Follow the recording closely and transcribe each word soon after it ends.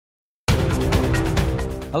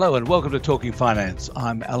Hello and welcome to Talking Finance.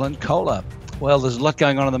 I'm Alan Kohler. Well, there's a lot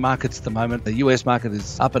going on in the markets at the moment. The US market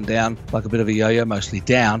is up and down, like a bit of a yo-yo, mostly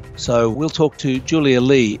down. So we'll talk to Julia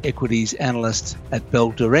Lee, equities analyst at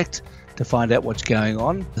Bell Direct, to find out what's going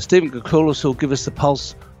on. Stephen Koukoulas will give us the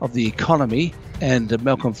pulse of the economy, and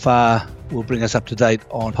Malcolm Farr will bring us up to date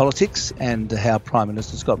on politics and how Prime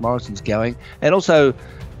Minister Scott Morrison's going. And also,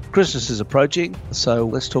 Christmas is approaching, so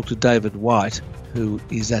let's talk to David White, who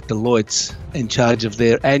is at Deloitte's in charge of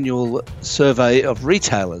their annual survey of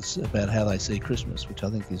retailers about how they see Christmas, which I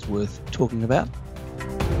think is worth talking about.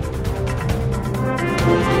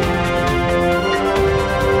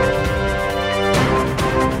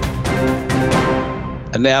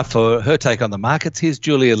 And now for her take on the markets, here's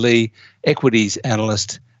Julia Lee, equities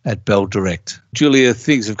analyst at Bell Direct. Julia,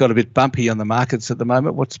 things have got a bit bumpy on the markets at the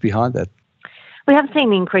moment. What's behind that? We have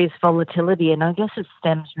seen increased volatility, and I guess it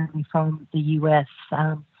stems really from the US.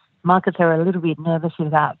 Markets are a little bit nervous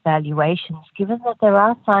about valuations, given that there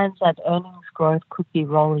are signs that earnings growth could be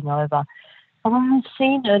rolling over. And when we've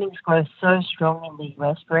seen earnings growth so strong in the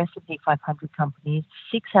US for S&P 500 companies,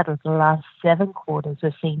 6 out of the last 7 quarters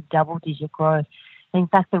we've seen double-digit growth. In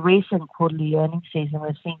fact, the recent quarterly earnings season,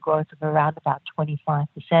 we've seen growth of around about 25%.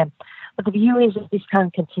 But the view is that this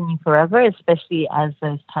can't continue forever, especially as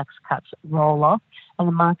those tax cuts roll off, and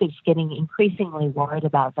the market's getting increasingly worried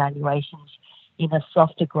about valuations in a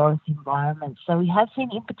softer growth environment. So we have seen,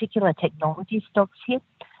 in particular, technology stocks hit,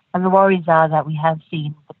 and the worries are that we have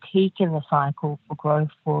seen the peak in the cycle for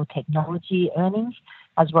growth for technology earnings,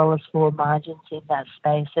 as well as for margins in that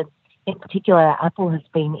space. And in particular, Apple has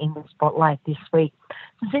been in the spotlight this week.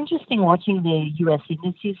 It's interesting watching the US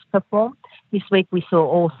indices perform. This week we saw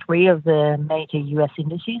all 3 of the major US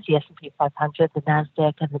indices, the S&P 500, the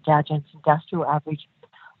NASDAQ and the Dow Jones Industrial Average,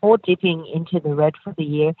 all dipping into the red for the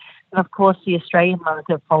year. And of course, the Australian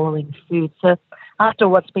market following suit. So after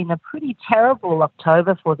what's been a pretty terrible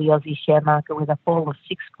October for the Aussie share market with a fall of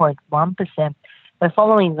 6.1%, we're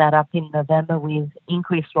following that up in November with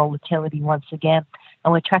increased volatility once again,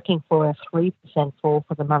 and we're tracking for a 3% fall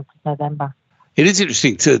for the month of November. It is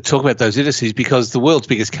interesting to talk about those indices because the world's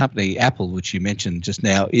biggest company, Apple, which you mentioned just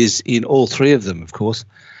now, is in all 3 of them, of course,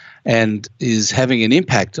 and is having an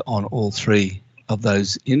impact on all 3 of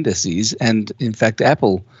those indices. And in fact,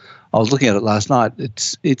 Apple, I was looking at it last night,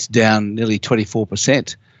 it's down nearly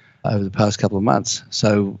 24% over the past couple of months.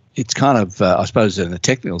 So it's kind of, I suppose in a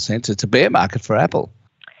technical sense, it's a bear market for Apple.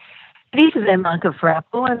 It is a bear market for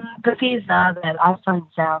Apple, and the fears are that iPhone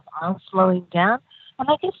sales are slowing down. And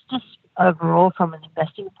I guess just overall, from an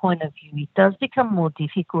investing point of view, it does become more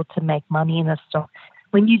difficult to make money in a stock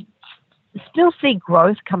when you still see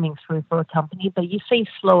growth coming through for a company, but you see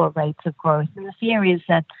slower rates of growth. And the fear is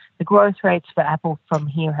that the growth rates for Apple from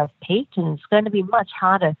here have peaked, and it's going to be much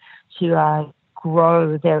harder to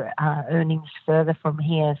grow their earnings further from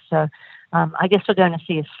here. So I guess we're going to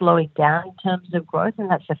see a slowing down in terms of growth, and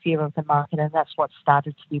that's the fear of the market, and that's what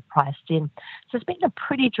started to be priced in. So it's been a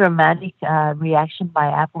pretty dramatic reaction by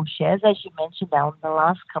Apple shares. As you mentioned, now in the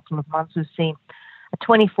last couple of months, we've seen a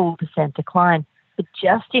 24% decline. But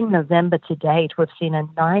just in November to date, we've seen a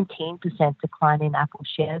 19% decline in Apple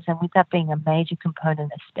shares, and with that being a major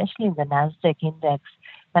component, especially in the NASDAQ index,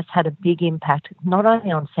 that's had a big impact, not only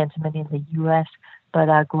on sentiment in the US,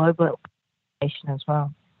 but global as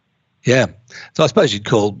well. Yeah. So I suppose you'd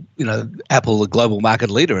call, Apple a global market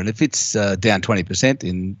leader, and if it's down 20%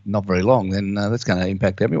 in not very long, then that's going to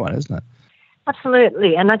impact everyone, isn't it?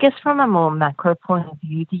 Absolutely. And I guess from a more macro point of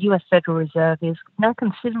view, the US Federal Reserve is now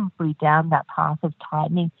considerably down that path of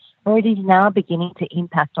tightening, where it is now beginning to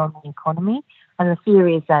impact on the economy. And the fear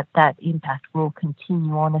is that that impact will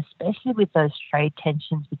continue on, especially with those trade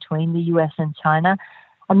tensions between the US and China.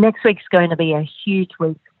 And next week's going to be a huge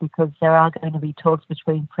week because there are going to be talks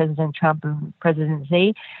between President Trump and President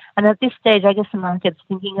Xi. And at this stage, I guess the market's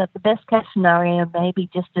thinking that the best case scenario may be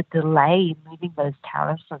just a delay in moving those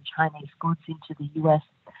tariffs on Chinese goods into the US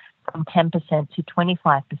from 10% to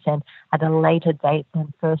 25% at a later date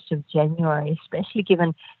than 1st of January, especially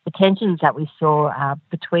given the tensions that we saw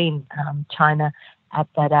between China at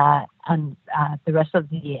that and the rest of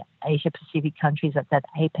the Asia-Pacific countries at that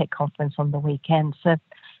APEC conference on the weekend. So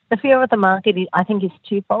the fear of the market, I think, is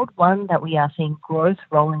twofold. One, that we are seeing growth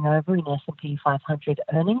rolling over in S&P 500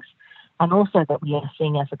 earnings, and also that we are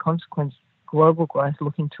seeing, as a consequence, global growth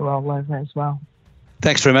looking to roll over as well.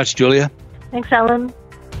 Thanks very much, Julia. Thanks, Alan.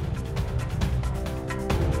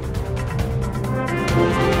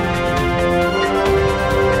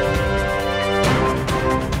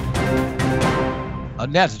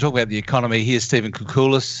 Now to talk about the economy, here's Stephen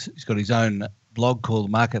Koukoulas. He's got his own blog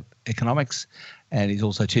called Market Economics, and he's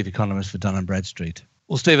also chief economist for Dun & Bradstreet.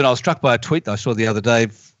 Well, Stephen, I was struck by a tweet I saw the other day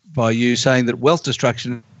by you saying that wealth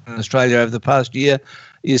destruction in Australia over the past year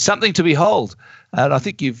is something to behold. And I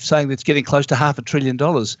think you're saying that's getting close to $500 billion.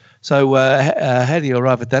 So how do you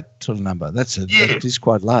arrive at that sort of number? That is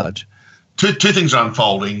quite large. Two things are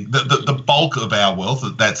unfolding. The bulk of our wealth,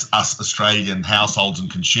 that's us Australian households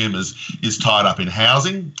and consumers, is tied up in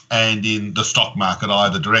housing and in the stock market,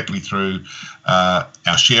 either directly through our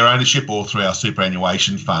share ownership or through our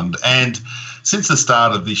superannuation fund. And since the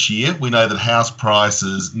start of this year, we know that house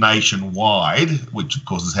prices nationwide, which of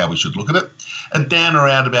course is how we should look at it, are down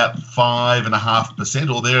around about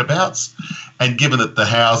 5.5% or thereabouts. And given that the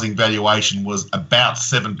housing valuation was about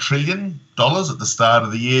 $7 trillion at the start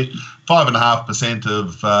of the year, 5.5%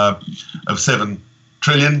 of $7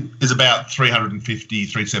 trillion is about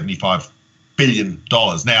 $375 billion.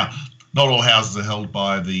 Now, not all houses are held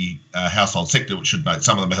by the household sector, which should note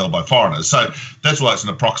some of them are held by foreigners. So that's why it's an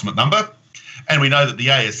approximate number. And we know that the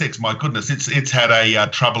ASX, my goodness, it's had a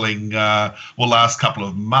troubling, last couple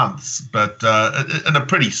of months, but and a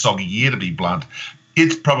pretty soggy year, to be blunt.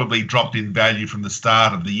 It's probably dropped in value from the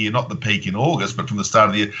start of the year, not the peak in August, but from the start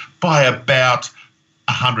of the year, by about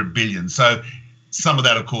 100 billion. So some of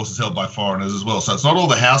that, of course, is held by foreigners as well. So it's not all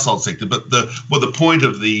the household sector, but the point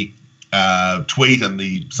of the tweet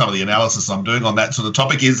and some of the analysis I'm doing on that sort of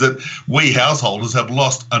topic is that we householders have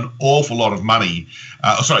lost an awful lot of money,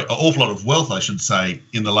 an awful lot of wealth, I should say,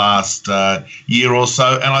 in the last year or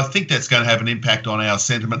so. And I think that's going to have an impact on our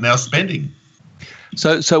sentiment and our spending.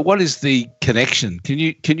 So what is the connection? Can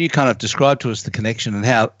you kind of describe to us the connection and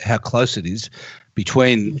how close it is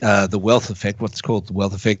between the wealth effect, what's called the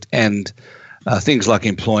wealth effect, and things like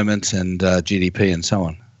employment and GDP and so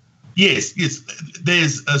on? Yes.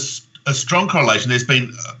 There's a strong correlation. There's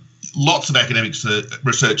been lots of academic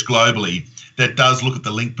research globally that does look at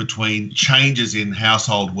the link between changes in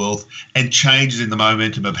household wealth and changes in the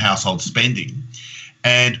momentum of household spending.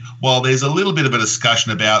 And while there's a little bit of a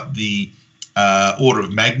discussion about the order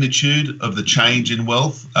of magnitude of the change in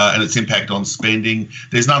wealth and its impact on spending,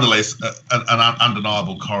 there's nonetheless an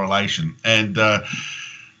undeniable correlation. And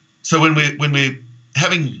so when we're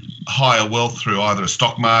having higher wealth through either a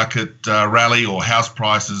stock market rally or house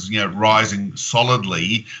prices, rising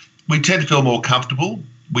solidly, we tend to feel more comfortable.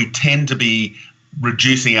 We tend to be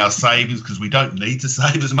reducing our savings because we don't need to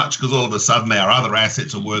save as much because all of a sudden our other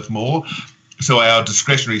assets are worth more. So our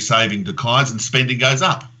discretionary saving declines and spending goes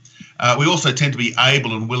up. We also tend to be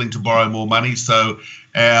able and willing to borrow more money, so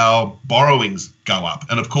our borrowings go up.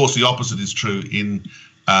 And of course, the opposite is true in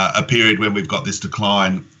a period when we've got this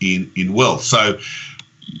decline in wealth. So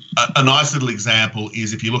a nice little example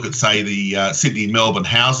is if you look at, say, the Sydney and Melbourne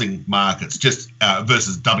housing markets, just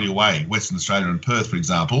versus WA, Western Australia and Perth, for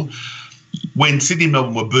example. When Sydney and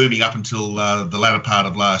Melbourne were booming up until the latter part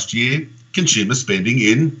of last year, consumer spending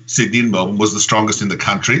in Sydney and Melbourne was the strongest in the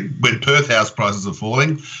country. When Perth house prices are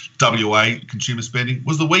falling, WA consumer spending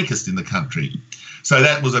was the weakest in the country. So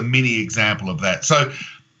that was a mini example of that. So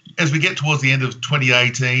as we get towards the end of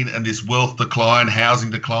 2018 and this wealth decline,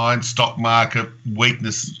 housing decline, stock market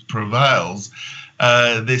weakness prevails,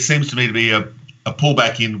 there seems to me to be a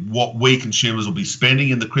pullback in what we consumers will be spending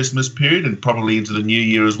in the Christmas period and probably into the new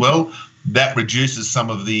year as well. That reduces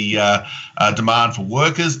some of the demand for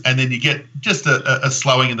workers, and then you get just a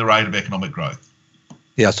slowing in the rate of economic growth.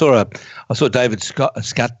 Yeah, I saw David Scott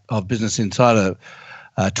of Business Insider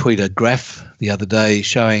tweet a graph the other day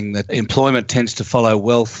showing that employment tends to follow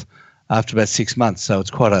wealth after about 6 months. So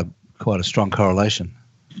it's quite a strong correlation.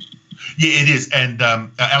 Yeah, it is. And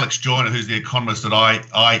Alex Joyner, who's the economist at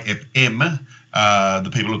IFM,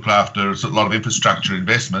 the people who look after a lot of infrastructure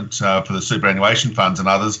investment for the superannuation funds and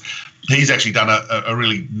others, he's actually done a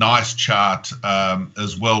really nice chart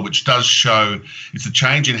as well, which does show it's a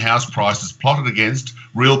change in house prices plotted against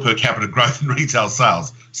real per capita growth in retail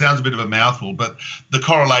sales. Sounds a bit of a mouthful, but the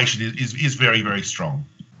correlation is very, very strong.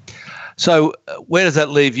 So where does that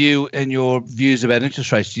leave you and your views about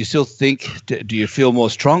interest rates? Do you still think, do you feel more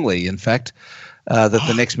strongly, in fact, that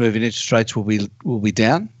the next move in interest rates will be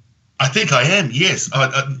down? I think I am, yes.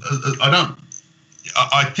 I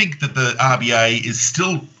think that the RBA is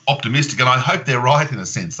still optimistic, and I hope they're right in a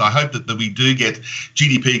sense. I hope that we do get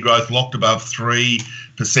GDP growth locked above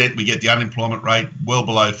 3%. We get the unemployment rate well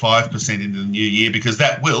below 5% into the new year, because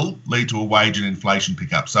that will lead to a wage and inflation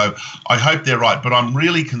pickup. So I hope they're right, but I'm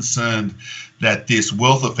really concerned that this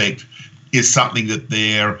wealth effect is something that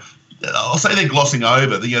they're glossing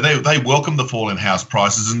over. They welcome the fall in house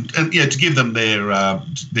prices, and to give them their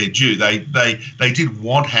due, they did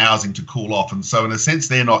want housing to cool off, and so in a sense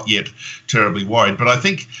they're not yet terribly worried. But I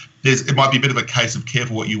think it might be a bit of a case of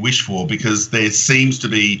careful what you wish for, because there seems to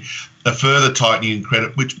be a further tightening in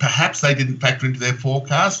credit, which perhaps they didn't factor into their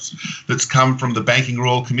forecasts, that's come from the Banking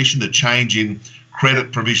Royal Commission, the change in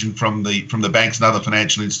credit provision from the banks and other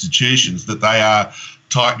financial institutions, that they are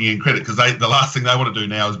tightening in credit, because the last thing they want to do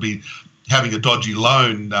now is be having a dodgy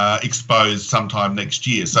loan exposed sometime next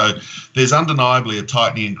year. So there's undeniably a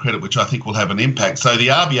tightening in credit, which I think will have an impact. So the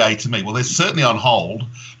RBA, to me, well, they're certainly on hold,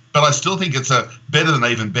 but I still think it's a better than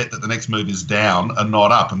even bet that the next move is down and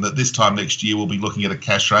not up, and that this time next year we'll be looking at a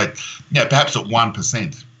cash rate, perhaps at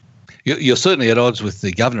 1%. You're certainly at odds with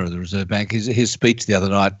the Governor of the Reserve Bank. His speech the other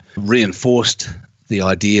night reinforced the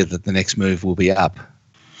idea that the next move will be up.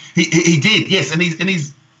 He did, yes, and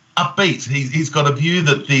he's upbeat. He's got a view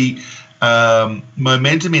that the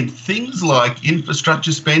momentum in things like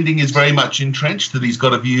infrastructure spending is very much entrenched, that he's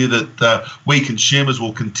got a view that we consumers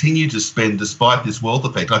will continue to spend despite this wealth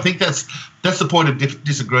effect. I think that's the point of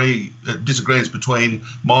disagreements between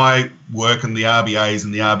my work and the RBA's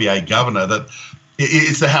and the RBA governor, that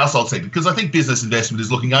it's the household sector, because I think business investment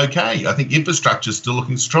is looking okay. I think infrastructure is still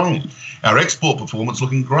looking strong. Our export performance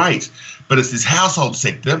looking great. But it's this household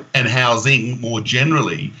sector and housing more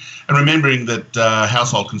generally, and remembering that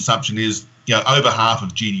household consumption is over half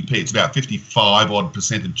of GDP. It's about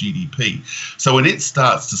 55% of GDP. So when it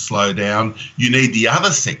starts to slow down, you need the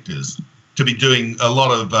other sectors to be doing a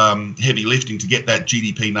lot of heavy lifting to get that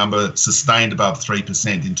GDP number sustained above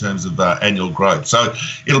 3% in terms of annual growth. So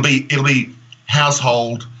it'll be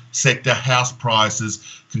household sector, house prices,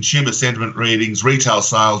 consumer sentiment readings, retail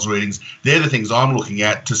sales readings. They're the things I'm looking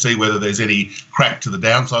at to see whether there's any crack to the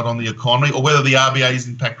downside on the economy, or whether the RBA is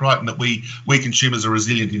in fact right and that we consumers are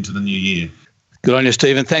resilient into the new year. Good on you,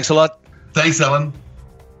 Stephen. Thanks a lot. Thanks, Alan.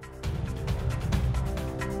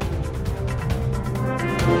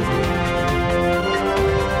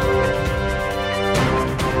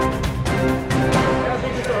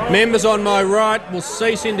 Members on my right will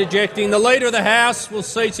cease interjecting. The Leader of the House will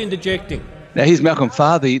cease interjecting. Now, here's Malcolm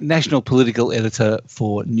Farr, the National Political Editor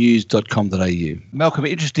for news.com.au. Malcolm,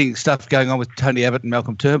 interesting stuff going on with Tony Abbott and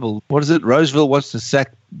Malcolm Turnbull. What is it? Roseville wants to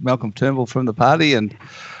sack Malcolm Turnbull from the party, and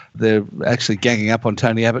they're actually ganging up on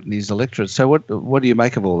Tony Abbott and his electorate. So what do you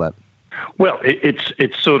make of all that? Well,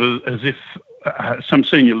 it's sort of as if some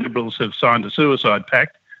senior Liberals have signed a suicide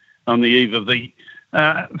pact on the eve of the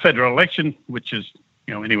federal election, which is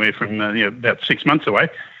anywhere from about 6 months away.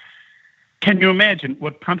 Can you imagine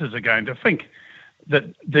what punters are going to think? That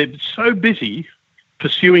they're so busy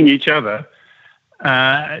pursuing each other,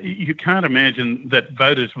 you can't imagine that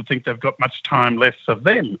voters would think they've got much time left for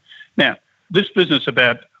them. Now, this business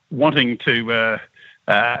about wanting to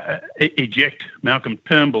eject Malcolm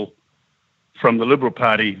Turnbull from the Liberal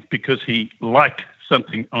Party because he liked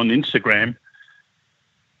something on Instagram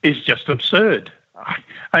is just absurd.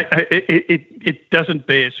 It doesn't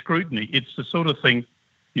bear scrutiny. It's the sort of thing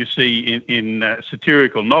you see in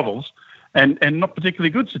satirical novels, and not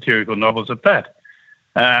particularly good satirical novels at that.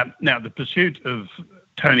 Now, the pursuit of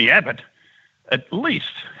Tony Abbott at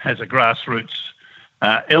least has a grassroots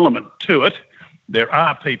element to it. There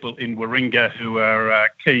are people in Warringah who are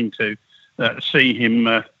keen to see him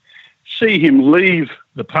leave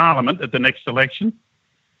the Parliament at the next election.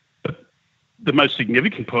 The most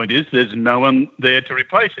significant point is there's no one there to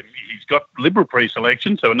replace him. He's got Liberal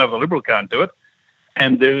pre-selection, so another Liberal can't do it.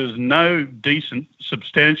 And there's no decent,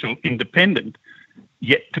 substantial independent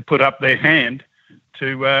yet to put up their hand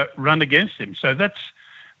to run against him. So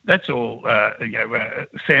that's all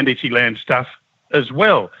Fantasyland stuff as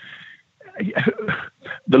well.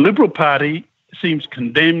 The Liberal Party seems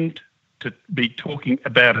condemned to be talking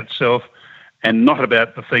about itself and not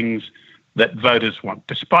about the things that voters want,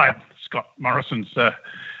 despite Scott Morrison's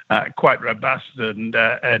quite robust and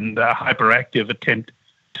hyperactive attempt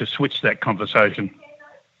to switch that conversation.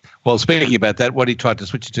 Well, speaking about that, what he tried to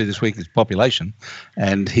switch it to this week is population,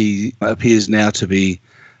 and he appears now to be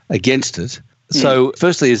against it. So,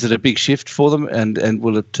 firstly, is it a big shift for them, and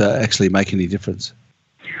will it actually make any difference?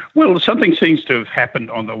 Well, something seems to have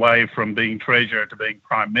happened on the way from being Treasurer to being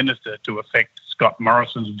Prime Minister to affect Scott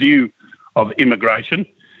Morrison's view of immigration.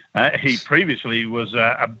 He previously was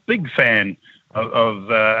a big fan of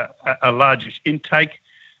a largish intake.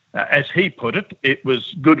 As he put it, it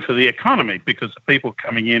was good for the economy because the people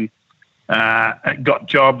coming in got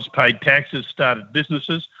jobs, paid taxes, started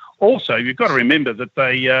businesses. Also, you've got to remember that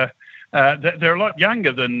they're a lot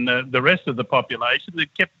younger than the rest of the population. They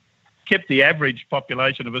kept the average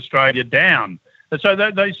population of Australia down. And so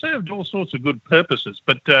they served all sorts of good purposes.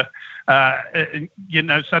 But,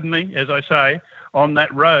 suddenly, as I say, on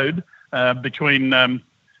that road between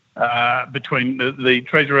between the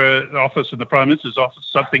Treasurer office and the Prime Minister's office,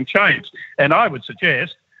 something changed. And I would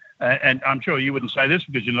suggest, and I'm sure you wouldn't say this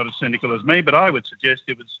because you're not as cynical as me, but I would suggest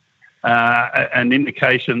it was an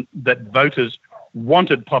indication that voters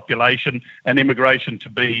wanted population and immigration to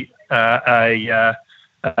be a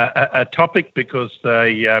topic because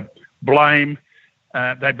they blame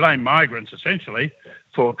migrants essentially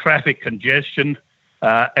for traffic congestion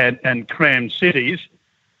and crammed cities,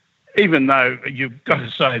 even though you've got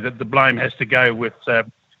to say that the blame has to go with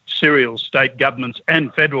serial state governments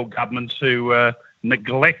and federal governments who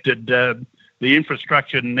neglected the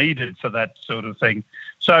infrastructure needed for that sort of thing.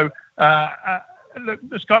 So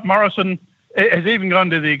Scott Morrison has even gone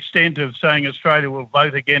to the extent of saying Australia will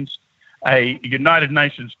vote against a United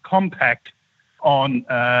Nations compact on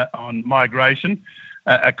migration,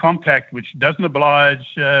 a compact which doesn't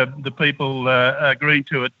oblige the people agreeing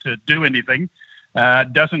to it to do anything,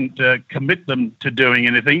 doesn't commit them to doing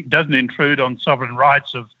anything, doesn't intrude on sovereign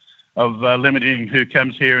rights of limiting who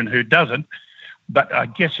comes here and who doesn't. But I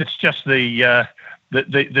guess it's just the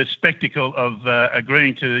spectacle of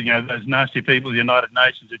agreeing to those nasty people, the United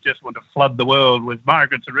Nations, who just want to flood the world with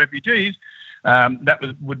migrants and refugees.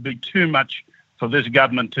 That would be too much for this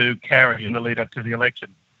government to carry in the lead up to the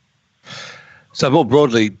election. So more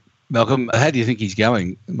broadly, Malcolm, how do you think he's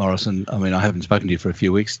going, Morrison? I mean, I haven't spoken to you for a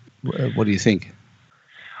few weeks. What do you think?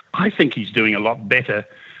 I think he's doing a lot better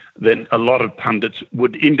than a lot of pundits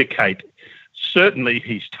would indicate. Certainly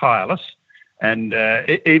he's tireless. And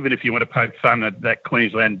even if you want to poke fun at that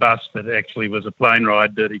Queensland bus that actually was a plane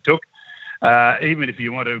ride that he took, even if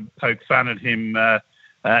you want to poke fun at him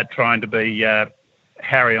trying to be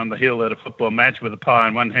Harry on the hill at a football match with a pie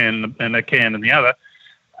in one hand and a can in the other,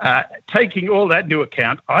 taking all that into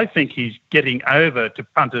account, I think he's getting over to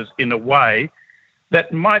punters in a way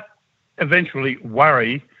that might eventually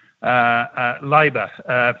worry Labor.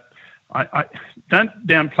 I don't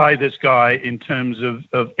downplay this guy in terms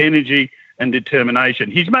of energy and determination.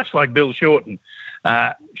 He's much like Bill Shorten.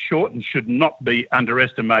 Shorten should not be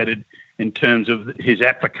underestimated in terms of his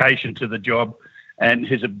application to the job and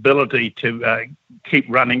his ability to keep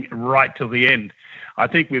running right till the end. I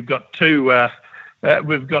think we've got two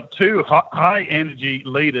high energy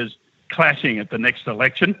leaders clashing at the next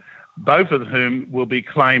election, both of whom will be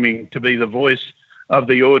claiming to be the voice of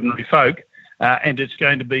the ordinary folk, and it's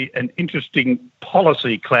going to be an interesting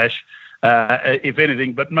policy clash, if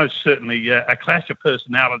anything, but most certainly a clash of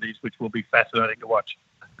personalities, which will be fascinating to watch.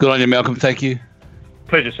 Good on you, Malcolm. Thank you.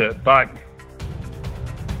 Pleasure, sir. Bye.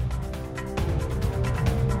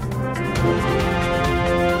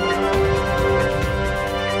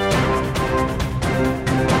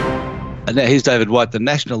 And now here's David White, the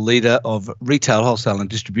national leader of retail, wholesale and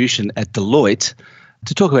distribution at Deloitte,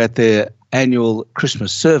 to talk about their annual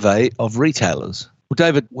Christmas survey of retailers. Well,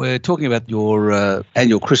 David, we're talking about your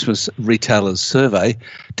annual Christmas retailers survey.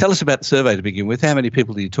 Tell us about the survey to begin with. How many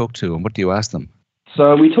people do you talk to and what do you ask them?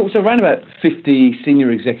 So we talked to around about 50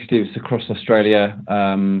 senior executives across Australia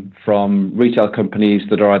from retail companies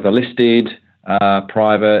that are either listed,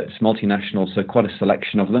 private, multinational, so quite a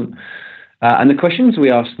selection of them. And the questions we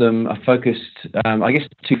asked them are focused, I guess,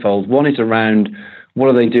 twofold. One is around what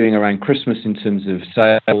are they doing around Christmas in terms of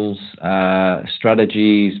sales,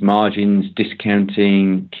 strategies, margins,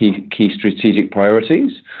 discounting, key strategic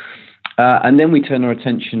priorities. And then we turn our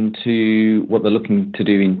attention to what they're looking to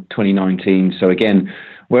do in 2019. So again,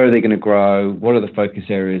 where are they going to grow? What are the focus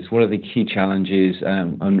areas? What are the key challenges?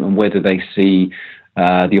 And where do they see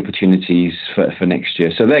the opportunities for next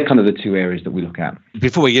year? So they're kind of the two areas that we look at.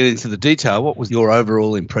 Before we get into the detail, what was your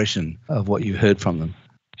overall impression of what you heard from them?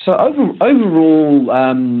 So overall,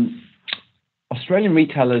 Australian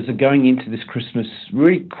retailers are going into this Christmas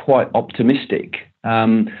really quite optimistic,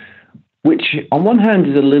 which on one hand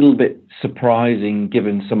is a little bit surprising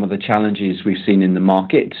given some of the challenges we've seen in the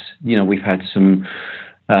markets. We've had some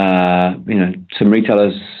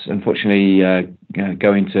retailers unfortunately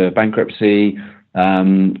go into bankruptcy.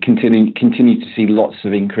 Continue to see lots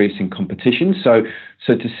of increase in competition. So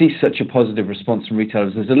to see such a positive response from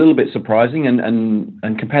retailers is a little bit surprising,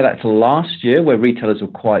 and compare that to last year where retailers were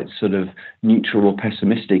quite sort of neutral or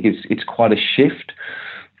pessimistic. It's quite a shift.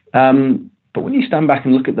 But when you stand back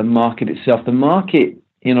and look at the market itself, the market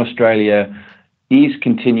in Australia is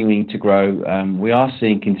continuing to grow. We are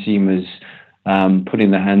seeing consumers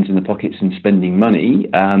putting their hands in the pockets and spending money.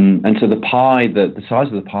 And so the size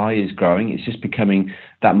of the pie is growing. It's just becoming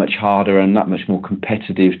that much harder and that much more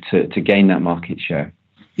competitive to gain that market share.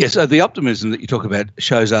 Yeah, so the optimism that you talk about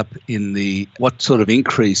shows up in what sort of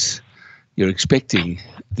increase you're expecting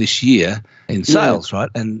this year in sales, right?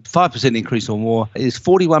 And 5% increase or more is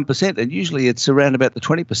 41%, and usually it's around about the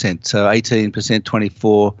 20%, so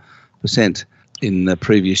 18%, 24% in the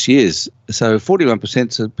previous years. So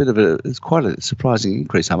 41% is quite a surprising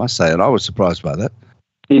increase, I must say, and I was surprised by that.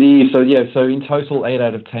 It is. So in total, 8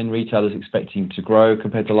 out of 10 retailers expecting to grow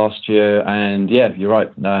compared to last year. And yeah, you're right,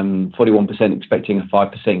 41% expecting a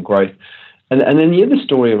 5% growth. And then the other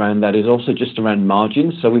story around that is also just around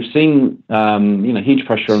margins. So we've seen, huge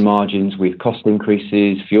pressure on margins with cost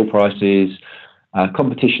increases, fuel prices,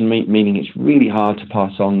 competition, meaning it's really hard to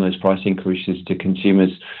pass on those price increases to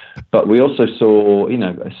consumers. But we also saw,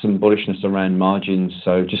 some bullishness around margins.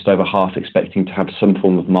 So just over half expecting to have some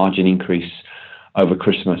form of margin increase over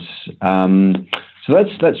Christmas. So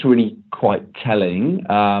that's really quite telling.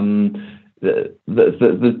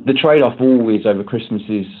 The trade-off always over Christmas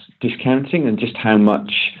is discounting, and just how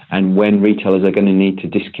much and when retailers are going to need to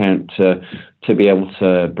discount to be able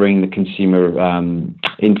to bring the consumer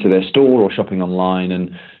into their store or shopping online.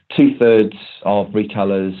 And 2/3 of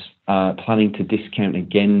retailers are planning to discount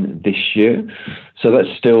again this year. So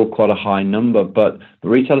that's still quite a high number, but the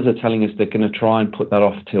retailers are telling us they're going to try and put that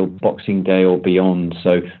off till Boxing Day or beyond.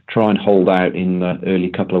 So try and hold out in the early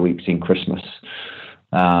couple of weeks in Christmas.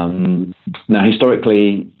 Now,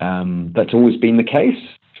 historically, that's always been the case.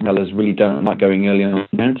 Retailers really don't like going early on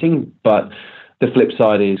discounting, but the flip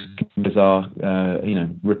side is consumers are,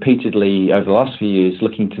 repeatedly over the last few years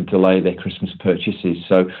looking to delay their Christmas purchases.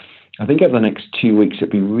 So I think over the next 2 weeks, it'd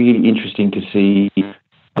be really interesting to see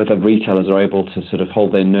whether retailers are able to sort of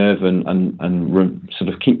hold their nerve and sort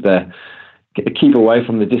of keep away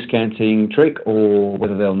from the discounting trick, or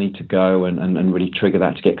whether they'll need to go and really trigger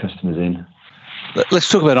that to get customers in. Let's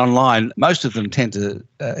talk about online. Most of them tend to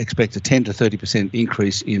expect a 10 to 30%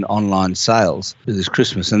 increase in online sales this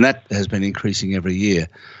Christmas, and that has been increasing every year.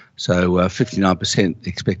 So 59%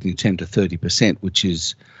 expecting 10 to 30%, which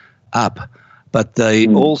is up. But they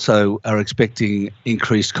also are expecting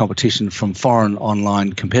increased competition from foreign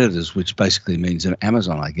online competitors, which basically means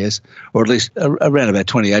Amazon, I guess, or at least around about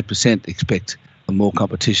 28% expect more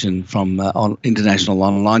competition from international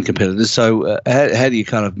online competitors. So how do you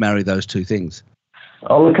kind of marry those two things?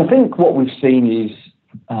 Oh, look, I think what we've seen is,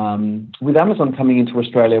 with Amazon coming into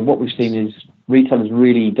Australia, what we've seen is retailers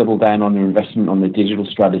really double down on their investment on their digital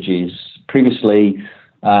strategies. Previously,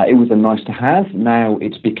 it was a nice to have. Now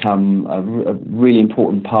it's become a really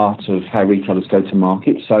important part of how retailers go to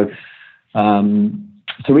market. So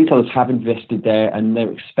retailers have invested there, and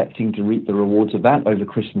they're expecting to reap the rewards of that over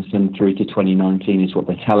Christmas and through to 2019 is what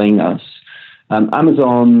they're telling us.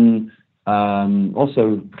 Amazon...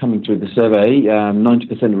 also coming through the survey,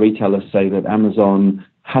 90% of retailers say that Amazon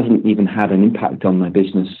hasn't even had an impact on their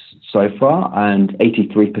business so far, and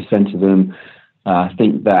 83% of them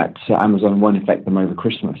think that Amazon won't affect them over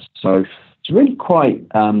Christmas. So it's really quite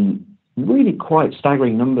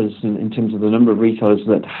staggering numbers in terms of the number of retailers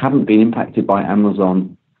that haven't been impacted by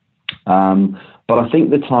Amazon. But I think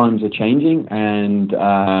the times are changing, and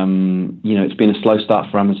it's been a slow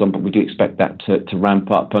start for Amazon, but we do expect that to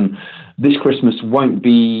ramp up. And this Christmas won't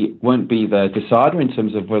be the decider in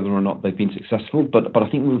terms of whether or not they've been successful. But I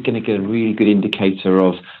think we're going to get a really good indicator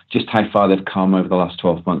of just how far they've come over the last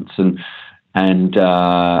 12 months. And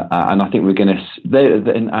I think we're going to.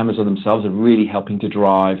 Amazon themselves are really helping to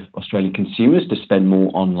drive Australian consumers to spend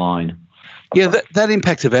more online. Yeah, that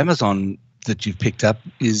impact of Amazon that you've picked up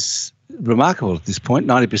is remarkable at this point.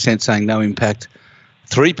 90% saying no impact,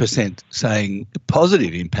 3% saying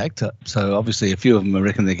positive impact. So obviously a few of them, I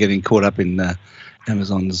reckon they're getting caught up in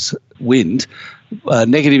Amazon's wind.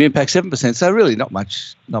 Negative impact, 7%. So really not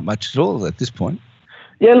much at all at this point.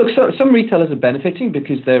 Yeah, look, so some retailers are benefiting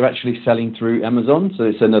because they're actually selling through Amazon. So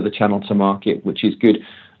it's another channel to market, which is good.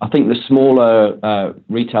 I think the smaller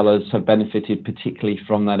retailers have benefited particularly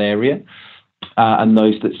from that area. And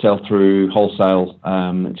those that sell through wholesale,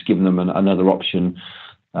 it's given them another option.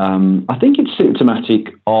 I think it's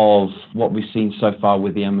symptomatic of what we've seen so far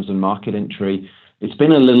with the Amazon market entry. It's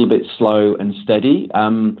been a little bit slow and steady,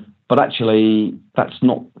 but actually that's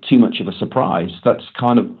not too much of a surprise. That's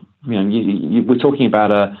kind of, we're talking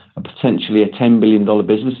about a potentially a $10 billion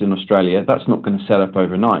business in Australia. That's not going to set up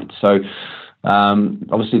overnight. So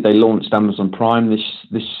obviously they launched Amazon Prime this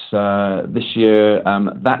year.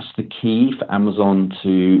 That's the key for Amazon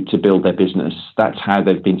to build their business. That's how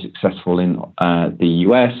they've been successful in the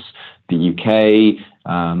US, the UK.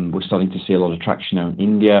 We're starting to see a lot of traction now in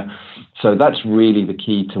India. So that's really the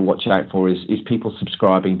key to watch out for is people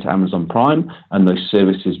subscribing to Amazon Prime and those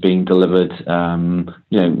services being delivered,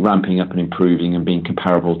 ramping up and improving and being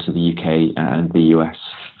comparable to the UK and the US.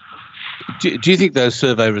 Do you think those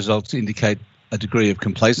survey results indicate a degree of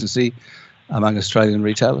complacency among Australian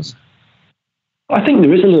retailers? I think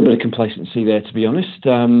there is a little bit of complacency there, to be honest.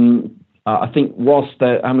 I think whilst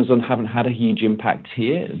Amazon haven't had a huge impact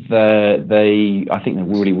here, I think they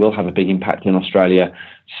really will have a big impact in Australia.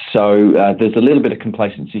 So there's a little bit of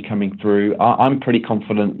complacency coming through. I'm pretty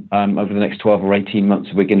confident over the next 12 or 18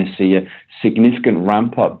 months we're going to see a significant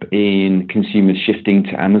ramp up in consumers shifting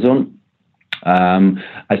to Amazon.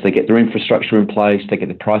 As they get their infrastructure in place, they get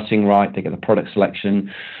the pricing right, they get the product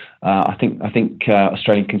selection. I think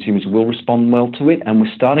Australian consumers will respond well to it, and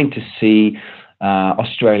we're starting to see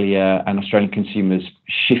Australia and Australian consumers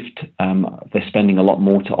shift their spending a lot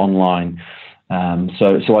more to online.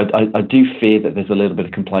 So I do fear that there's a little bit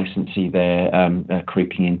of complacency there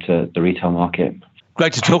creeping into the retail market.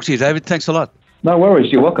 Great to talk to you, David. Thanks a lot. No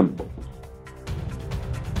worries. You're welcome.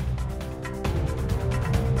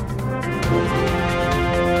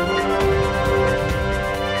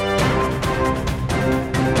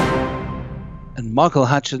 Michael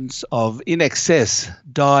Hutchins of InXS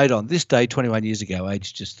died on this day 21 years ago,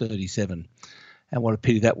 aged just 37. And what a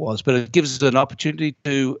pity that was. But it gives us an opportunity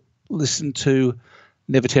to listen to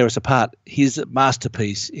Never Tear Us Apart, his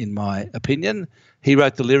masterpiece, in my opinion. He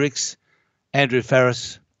wrote the lyrics. Andrew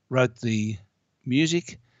Farriss wrote the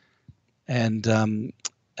music. And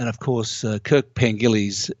of course, Kirk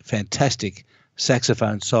Pengilly's fantastic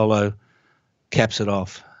saxophone solo caps it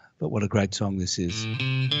off. But what a great song this is.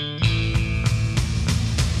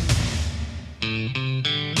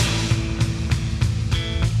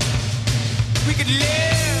 We could live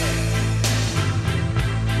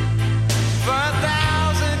for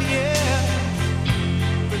 1,000 years,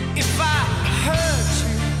 but if I hurt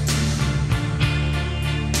you,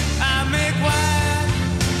 I make wine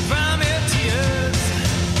from your tears.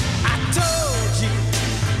 I told you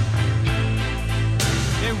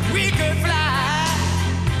that we could fly,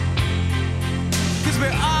 'cause we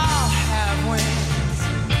all have wings,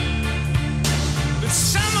 but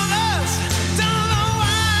some of us don't know why.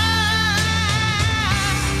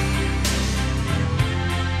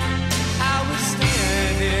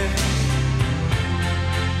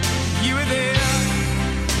 You were there,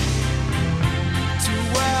 two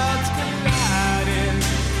worlds collided,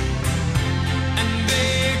 and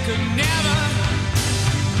they could never,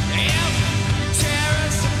 ever tear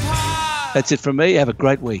us apart. That's it from me. Have a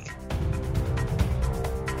great week.